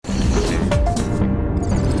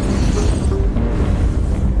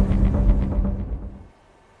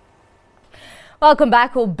Welcome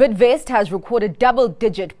back. Well, Bidvest has recorded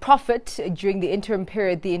double-digit profit during the interim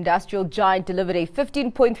period. The industrial giant delivered a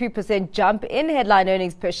 15.3% jump in headline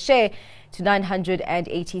earnings per share to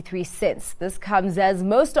 983 cents. This comes as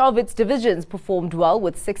most of its divisions performed well,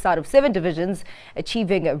 with 6 out of 7 divisions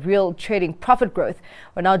achieving a real trading profit growth.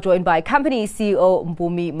 We're now joined by company CEO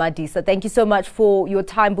Mpumi Madisa. Thank you so much for your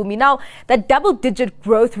time, Mpumi. Now, that double-digit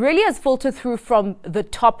growth really has filtered through from the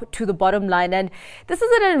top to the bottom line, and this is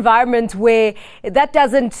in an environment where that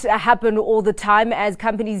doesn't happen all the time as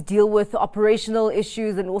companies deal with operational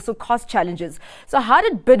issues and also cost challenges. So how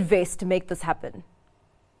did Bidvest make this happen?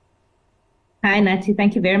 Hi, Nati.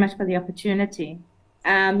 Thank you very much for the opportunity.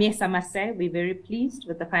 Yes, I must say we're very pleased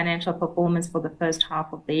with the financial performance for the first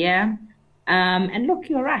half of the year. And look,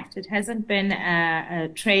 you're right. It hasn't been a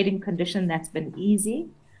trading condition that's been easy.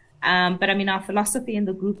 But I mean, our philosophy in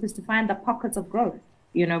the group is to find the pockets of growth.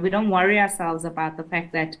 You know, we don't worry ourselves about the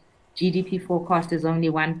fact that GDP forecast is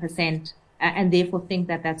only 1%, and therefore think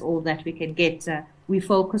that that's all that we can get. We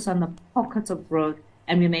focus on the pockets of growth,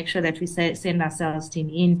 and we make sure that we send our sales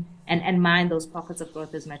team in and mine those pockets of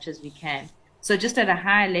growth as much as we can. So just at a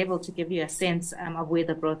high level, to give you a sense of where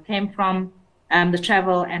the growth came from, the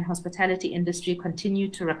travel and hospitality industry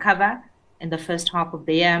continued to recover in the first half of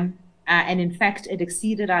the year. And in fact, it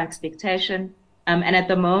exceeded our expectation. And at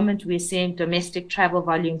the moment, we're seeing domestic travel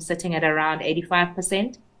volume sitting at around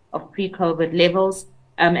 85% of pre-COVID levels,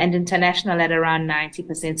 and international at around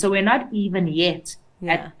 90%. So we're not even yet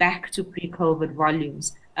at back to pre-COVID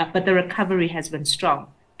volumes, but the recovery has been strong.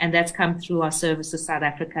 And that's come through our Services South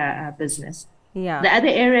Africa business. The other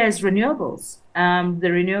area is renewables.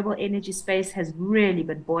 The renewable energy space has really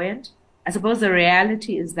been buoyant. I suppose the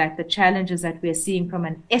reality is that the challenges that we're seeing from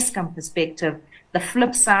an Eskom perspective, the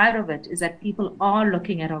flip side of it is that people are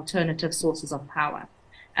looking at alternative sources of power.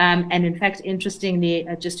 And in fact, interestingly,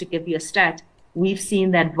 just to give you a stat, we've seen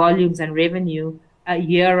that volumes and revenue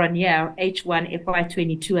year on year, H1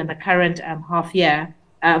 FY22 and the current half year,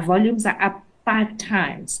 volumes are up 5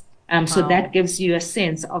 times. So that gives you a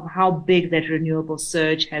sense of how big that renewable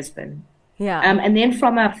surge has been. And then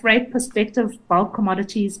from a freight perspective, bulk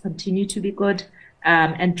commodities continue to be good,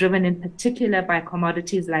 and driven in particular by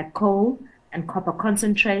commodities like coal and copper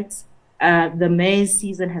concentrates. The maize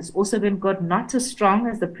season has also been good, not as strong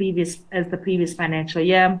as the previous financial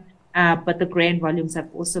year, but the grain volumes have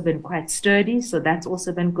also been quite sturdy, so that's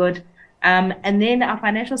also been good. And then our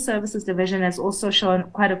financial services division has also shown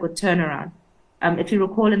quite a good turnaround. If you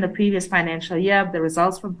recall, in the previous financial year, the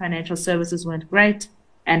results from financial services weren't great,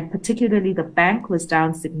 and particularly the bank was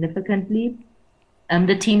down significantly.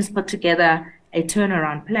 The teams put together a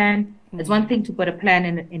turnaround plan. It's one thing to put a plan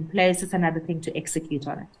in place, it's another thing to execute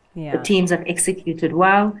on it. The teams have executed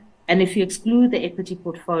well, and if you exclude the equity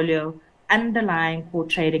portfolio, underlying core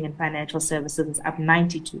trading and financial services is up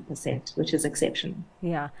 92%, which is exceptional.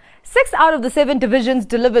 6 out of the 7 divisions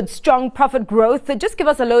delivered strong profit growth. So just give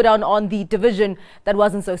us a lowdown on the division that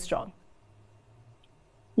wasn't so strong.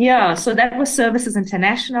 So that was Services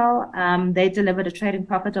International. They delivered a trading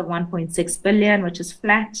profit of 1.6 billion, which is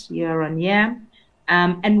flat year on year.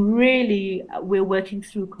 And really, we're working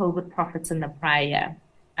through COVID profits in the prior year.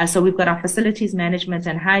 So we've got our facilities management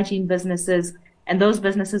and hygiene businesses, and those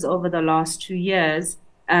businesses over the last 2 years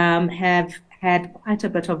have had quite a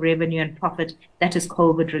bit of revenue and profit that is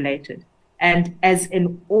COVID related. And as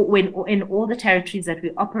in all the territories that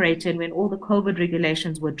we operate in, when all the COVID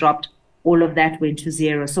regulations were dropped, all of that went to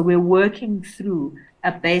zero. So we're working through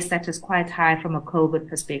a base that is quite high from a COVID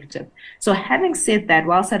perspective. So having said that,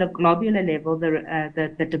 whilst at a globular level,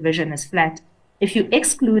 the division is flat, if you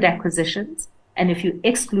exclude acquisitions and if you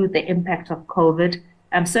exclude the impact of COVID,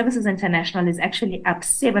 Services International is actually up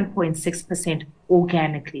 7.6%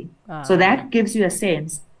 organically. So that gives you a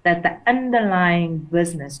sense that the underlying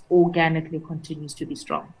business organically continues to be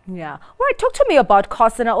strong. All right, talk to me about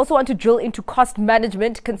costs, and I also want to drill into cost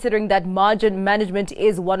management, considering that margin management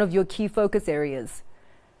is one of your key focus areas.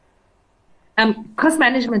 Cost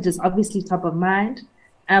management is obviously top of mind.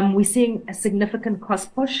 We're seeing a significant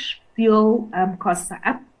cost push. Fuel costs are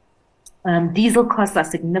up. Diesel costs are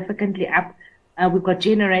significantly up. We've got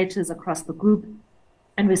generators across the group,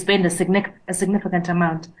 and we spend a significant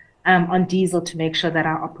amount on diesel to make sure that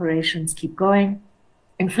our operations keep going.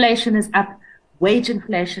 Inflation is up. Wage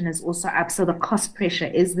inflation is also up, so the cost pressure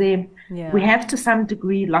is there. We have, to some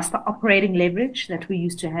degree, lost the operating leverage that we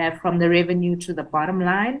used to have from the revenue to the bottom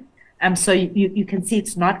line. So you can see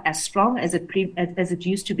it's not as strong as it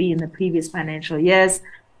used to be in the previous financial years.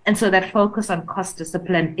 And so that focus on cost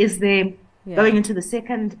discipline is there. Going into the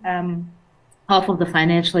second half of the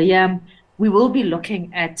financial year, we will be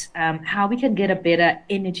looking at how we can get a better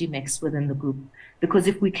energy mix within the group. Because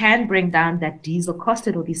if we can bring down that diesel cost,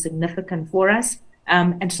 it will be significant for us.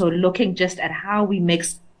 And so looking just at how we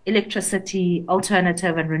mix electricity,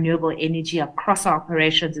 alternative and renewable energy across our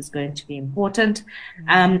operations is going to be important.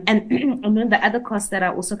 And then the other costs that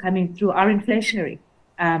are also coming through are inflationary,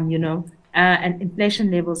 and inflation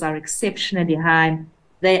levels are exceptionally high.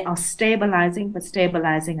 They are stabilizing, but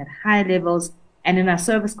stabilizing at high levels. And in our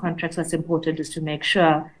service contracts, what's important is to make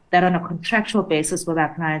sure that on a contractual basis with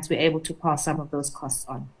our clients, we're able to pass some of those costs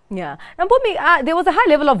on. Yeah. Now, Mpumi, there was a high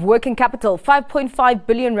level of working capital, 5.5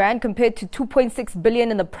 billion rand compared to 2.6 billion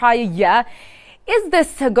in the prior year. Is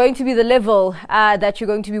this going to be the level that you're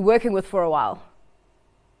going to be working with for a while?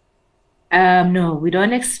 No, we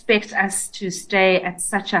don't expect us to stay at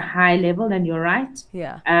such a high level, and you're right.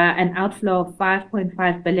 Yeah. An outflow of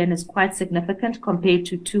 5.5 billion is quite significant compared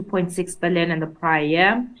to 2.6 billion in the prior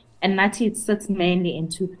year. And Nathi, it sits mainly in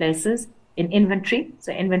two places. In inventory,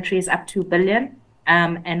 so inventory is up 2 billion,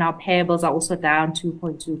 and our payables are also down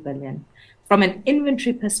 2.2 billion. From an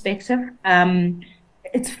inventory perspective,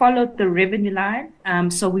 it's followed the revenue line.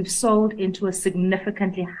 So we've sold into a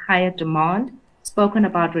significantly higher demand, spoken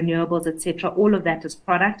about renewables, etc. All of that is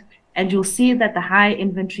product. And you'll see that the high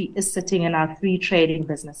inventory is sitting in our three trading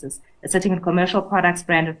businesses. It's sitting in commercial products,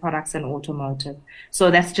 branded products, and automotive. So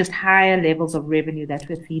that's just higher levels of revenue that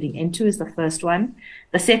we're feeding into is the first one.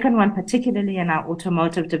 The second one, particularly in our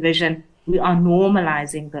automotive division, we are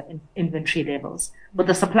normalizing the inventory levels. With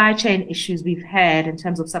the supply chain issues we've had in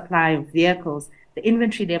terms of supply of vehicles, the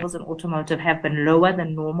inventory levels in automotive have been lower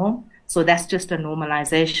than normal. So that's just a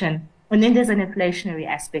normalization. And then there's an inflationary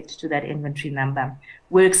aspect to that inventory number.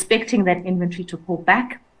 We're expecting that inventory to pull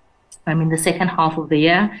back in the second half of the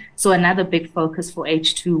year. So another big focus for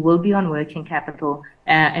H2 will be on working capital,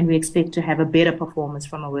 and we expect to have a better performance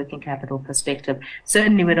from a working capital perspective.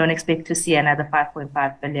 Certainly, we don't expect to see another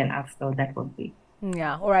 5.5 billion outflow. That would be.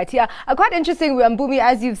 Yeah, all right. Yeah, quite interesting, Mpumi,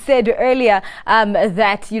 as you've said earlier,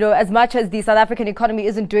 that, as much as the South African economy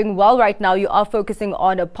isn't doing well right now, you are focusing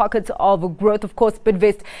on pockets of growth. Of course,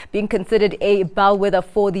 Bidvest being considered a bellwether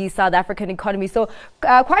for the South African economy. So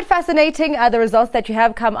quite fascinating, the results that you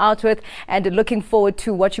have come out with, and looking forward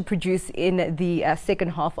to what you produce in the second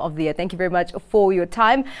half of the year. Thank you very much for your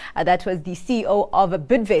time. That was the CEO of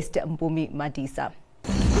Bidvest, Mpumi Madisa.